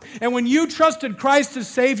God. And when you trusted Christ as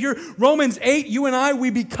Savior, Romans 8, you and I,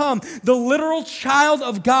 we become the literal child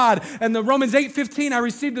of God. And the Romans 8:15, I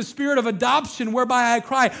received the spirit of adoption whereby I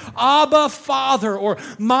cry, Abba, Father, or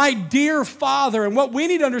my dear Father. And what we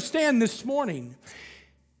need to understand this morning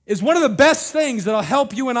is one of the best things that will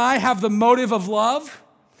help you and I have the motive of love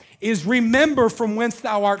is remember from whence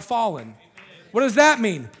thou art fallen. What does that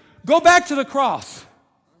mean? Go back to the cross.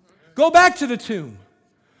 Go back to the tomb.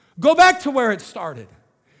 Go back to where it started.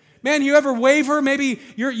 Man, you ever waver? Maybe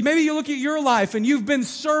you look at your life and you've been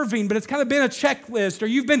serving, but it's kind of been a checklist, or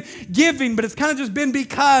you've been giving, but it's kind of just been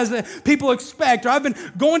because people expect, or I've been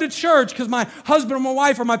going to church because my husband or my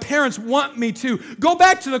wife or my parents want me to. Go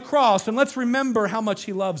back to the cross and let's remember how much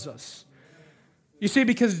He loves us. You see,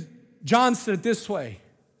 because John said it this way,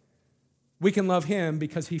 we can love Him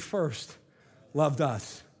because He first loved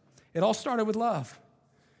us. It all started with love.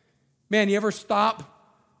 Man, you ever stop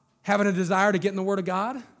having a desire to get in the Word of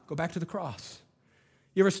God? Go back to the cross.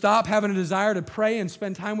 You ever stop having a desire to pray and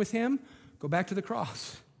spend time with Him? Go back to the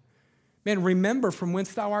cross. Man, remember from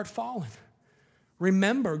whence thou art fallen.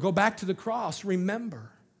 Remember, go back to the cross.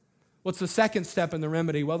 Remember. What's the second step in the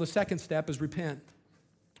remedy? Well, the second step is repent.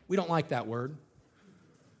 We don't like that word.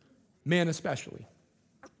 Men especially.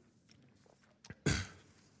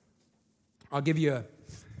 I'll give you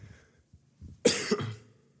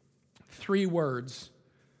 3 words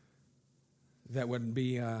that would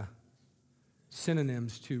be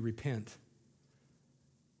synonyms to repent.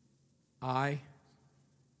 I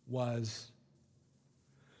was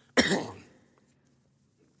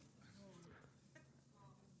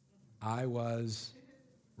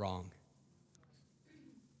wrong.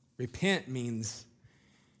 Repent means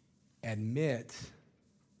admit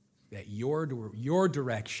that your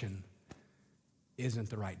direction isn't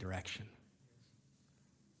the right direction.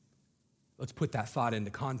 Let's put that thought into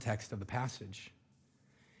context of the passage.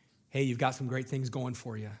 Hey, you've got some great things going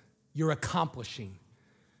for you. You're accomplishing,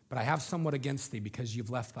 but I have somewhat against thee because you've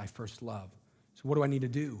left thy first love. So what do I need to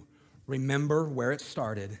do? Remember where it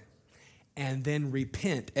started and then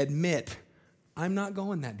repent. Admit, I'm not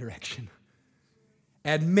going that direction.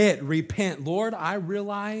 Admit, repent. Lord, I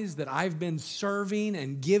realize that I've been serving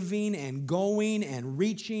and giving and going and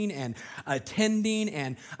reaching and attending,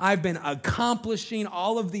 and I've been accomplishing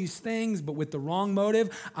all of these things, but with the wrong motive.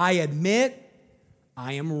 I admit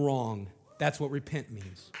I am wrong. That's what repent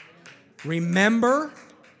means. Remember,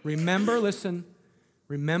 listen,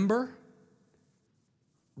 remember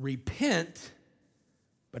repent,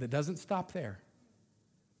 but it doesn't stop there.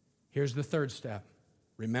 Here's the third step.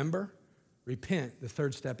 Remember, repent. The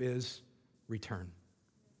third step is return.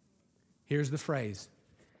 Here's the phrase.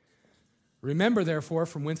 Remember, therefore,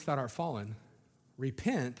 from whence thou art fallen,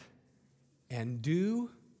 repent and do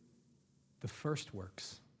the first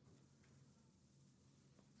works.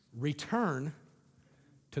 Return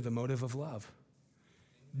to the motive of love.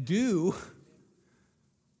 Do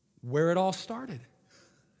where it all started.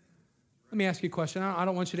 Let me ask you a question. I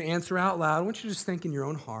don't want you to answer out loud. I want you to just think in your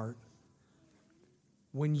own heart.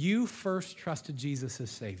 When you first trusted Jesus as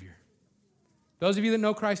Savior, those of you that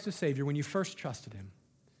know Christ as Savior, when you first trusted Him,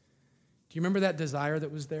 do you remember that desire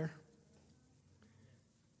that was there?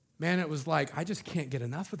 Man, it was like, I just can't get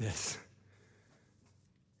enough of this.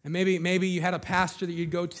 And maybe you had a pastor that you'd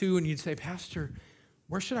go to and you'd say, Pastor,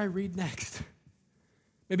 where should I read next?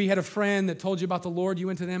 Maybe you had a friend that told you about the Lord. You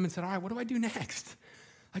went to them and said, all right, what do I do next?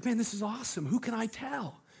 Like, man, this is awesome. Who can I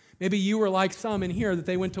tell? Maybe you were like some in here that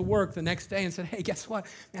they went to work the next day and said, hey, guess what?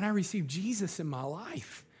 Man, I received Jesus in my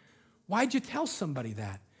life. Why'd you tell somebody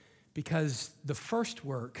that? Because the first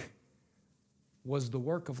work was the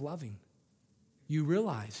work of loving. You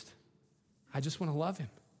realized, I just want to love Him.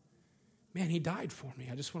 Man, He died for me.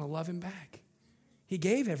 I just want to love Him back. He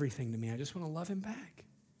gave everything to me. I just want to love Him back.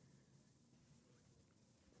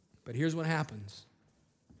 But here's what happens,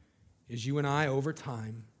 is you and I, over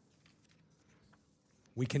time,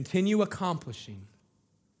 we continue accomplishing,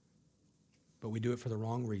 but we do it for the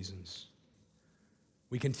wrong reasons.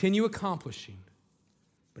 We continue accomplishing,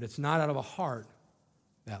 but it's not out of a heart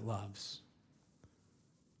that loves.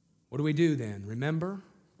 What do we do then? Remember,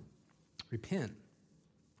 repent,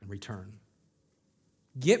 and return.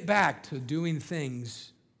 Get back to doing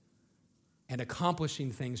things and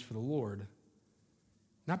accomplishing things for the Lord,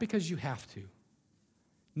 not because you have to,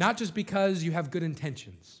 not just because you have good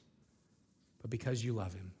intentions, but because you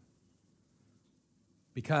love Him.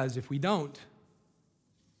 Because if we don't,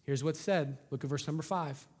 here's what's said. Look at verse number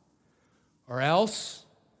 5. Or else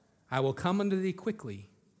I will come unto thee quickly,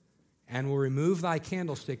 and will remove thy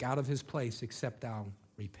candlestick out of his place, except thou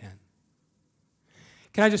repent.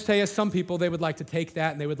 Can I just tell you, some people, they would like to take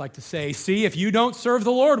that and they would like to say, see, if you don't serve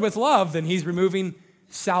the Lord with love, then He's removing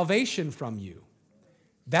salvation from you.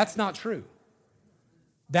 That's not true.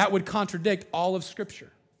 That would contradict all of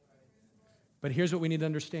Scripture. But here's what we need to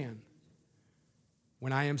understand.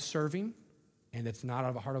 When I am serving, and it's not out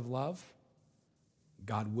of a heart of love,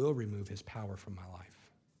 God will remove His power from my life.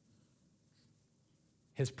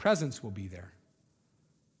 His presence will be there,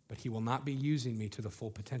 but He will not be using me to the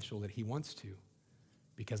full potential that He wants to,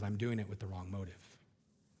 because I'm doing it with the wrong motive.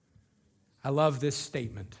 I love this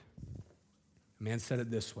statement. A man said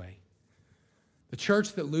it this way. The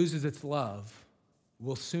church that loses its love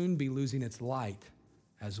will soon be losing its light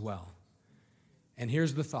as well. And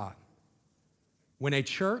here's the thought. When a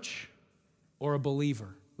church or a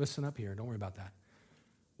believer, listen up here, don't worry about that.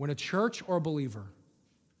 When a church or a believer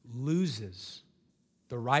loses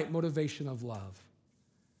the right motivation of love,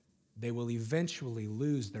 they will eventually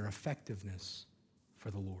lose their effectiveness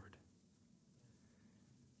for the Lord.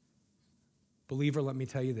 Believer, let me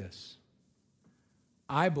tell you this.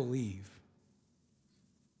 I believe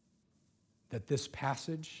that this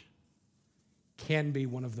passage can be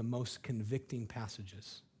one of the most convicting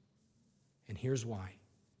passages. And here's why.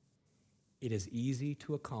 It is easy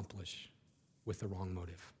to accomplish with the wrong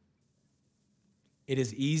motive. It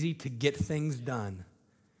is easy to get things done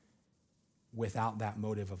without that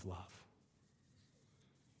motive of love.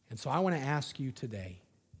 And so I want to ask you today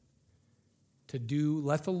to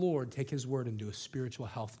let the Lord take His word and do a spiritual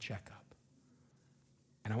health checkup.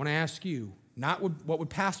 And I want to ask you, not what would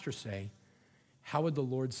pastor say, how would the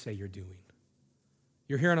Lord say you're doing?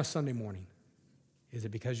 You're here on a Sunday morning. Is it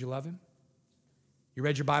because you love Him? You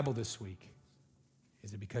read your Bible this week.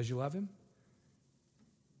 Is it because you love Him?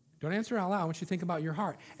 Don't answer out loud. I want you to think about your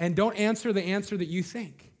heart. And don't answer the answer that you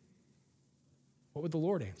think. What would the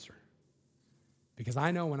Lord answer? Because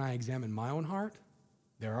I know when I examine my own heart,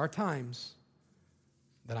 there are times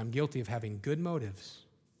that I'm guilty of having good motives,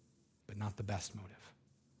 but not the best motive.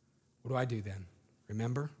 What do I do then?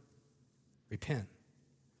 Remember, repent,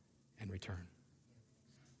 and return.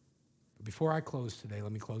 But before I close today,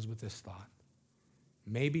 let me close with this thought.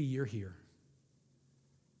 Maybe you're here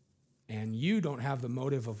and you don't have the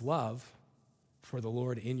motive of love for the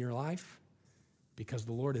Lord in your life because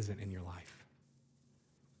the Lord isn't in your life.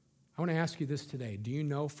 I want to ask you this today. Do you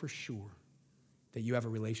know for sure that you have a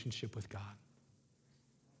relationship with God?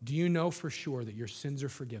 Do you know for sure that your sins are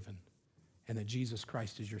forgiven and that Jesus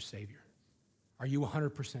Christ is your Savior? Are you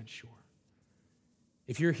 100% sure?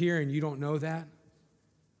 If you're here and you don't know that,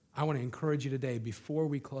 I want to encourage you today, before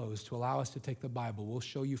we close, to allow us to take the Bible. We'll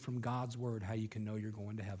show you from God's word how you can know you're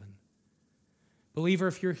going to heaven. Believer,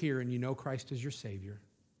 if you're here and you know Christ as your Savior,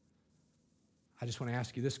 I just want to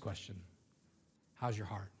ask you this question. How's your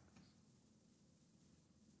heart?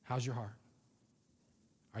 How's your heart?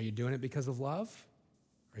 Are you doing it because of love?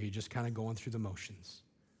 Or are you just kind of going through the motions?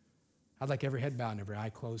 I'd like every head bowed and every eye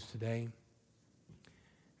closed today.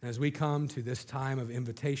 And as we come to this time of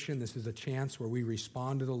invitation, this is a chance where we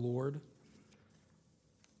respond to the Lord.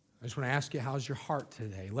 I just want to ask you, how's your heart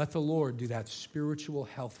today? Let the Lord do that spiritual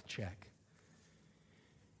health check.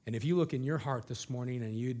 And if you look in your heart this morning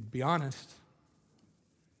and you'd be honest,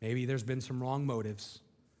 maybe there's been some wrong motives.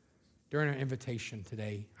 During our invitation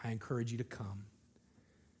today, I encourage you to come.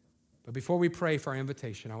 But before we pray for our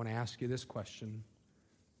invitation, I want to ask you this question.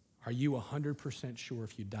 Are you 100% sure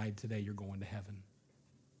if you died today, you're going to heaven?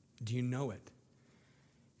 Do you know it?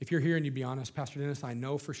 If you're here and you'd be honest, Pastor Dennis, I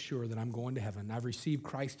know for sure that I'm going to heaven. I've received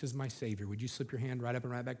Christ as my Savior. Would you slip your hand right up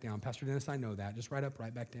and right back down? Pastor Dennis, I know that. Just right up,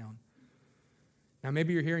 right back down. Now,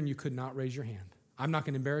 maybe you're here and you could not raise your hand. I'm not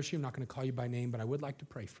going to embarrass you. I'm not going to call you by name, but I would like to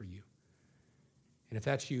pray for you. And if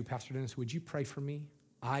that's you, Pastor Dennis, would you pray for me?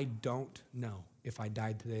 I don't know if I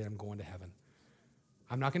died today, I'm going to heaven.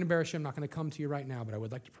 I'm not going to embarrass you. I'm not going to come to you right now, but I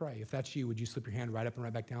would like to pray. If that's you, would you slip your hand right up and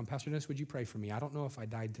right back down? Pastor Dennis, would you pray for me? I don't know if I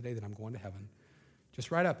died today that I'm going to heaven.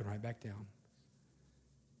 Just right up and right back down.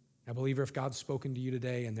 Now, believer, if God's spoken to you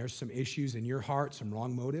today and there's some issues in your heart, some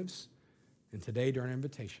wrong motives, and today during our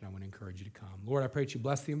invitation, I want to encourage you to come. Lord, I pray that you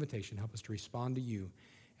bless the invitation. Help us to respond to you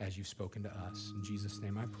as you've spoken to us. In Jesus'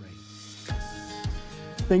 name I pray.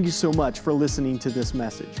 Thank you so much for listening to this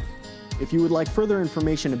message. If you would like further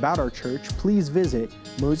information about our church, please visit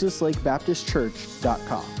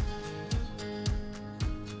moseslakebaptistchurch.com.